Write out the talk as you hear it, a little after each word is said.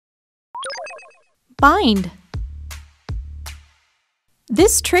Bind.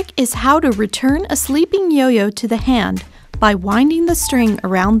 This trick is how to return a sleeping yo-yo to the hand by winding the string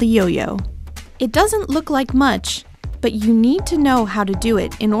around the yo-yo. It doesn't look like much, but you need to know how to do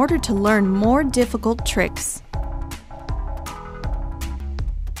it in order to learn more difficult tricks.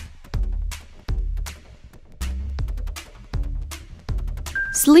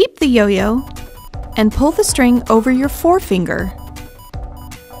 Sleep the yo-yo and pull the string over your forefinger.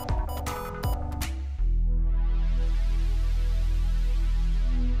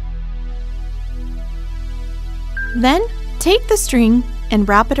 Then, take the string and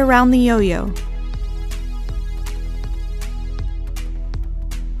wrap it around the yo-yo.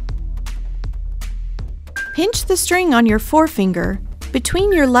 Pinch the string on your forefinger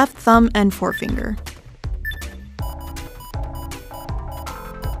between your left thumb and forefinger.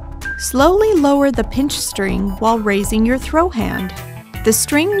 Slowly lower the pinch string while raising your throw hand. The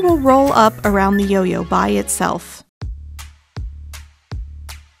string will roll up around the yo-yo by itself.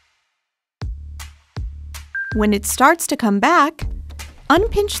 When it starts to come back,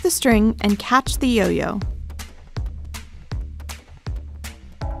 unpinch the string and catch the yo-yo.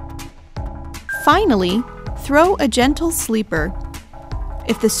 Finally, throw a gentle sleeper.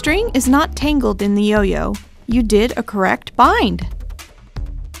 If the string is not tangled in the yo-yo, you did a correct bind.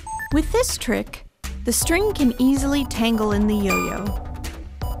 With this trick, the string can easily tangle in the yo-yo.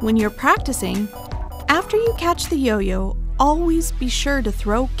 When you're practicing, after you catch the yo-yo, always be sure to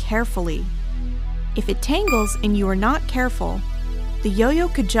throw carefully. If it tangles and you are not careful, the yo-yo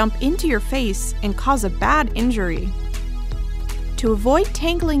could jump into your face and cause a bad injury. To avoid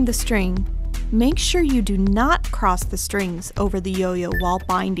tangling the string, make sure you do not cross the strings over the yo-yo while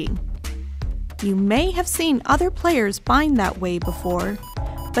binding. You may have seen other players bind that way before,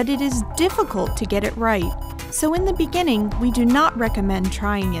 but it is difficult to get it right, so in the beginning, we do not recommend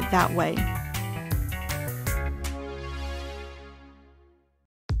trying it that way.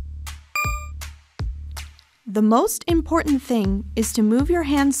 The most important thing is to move your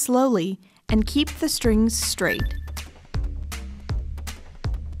hands slowly and keep the strings straight.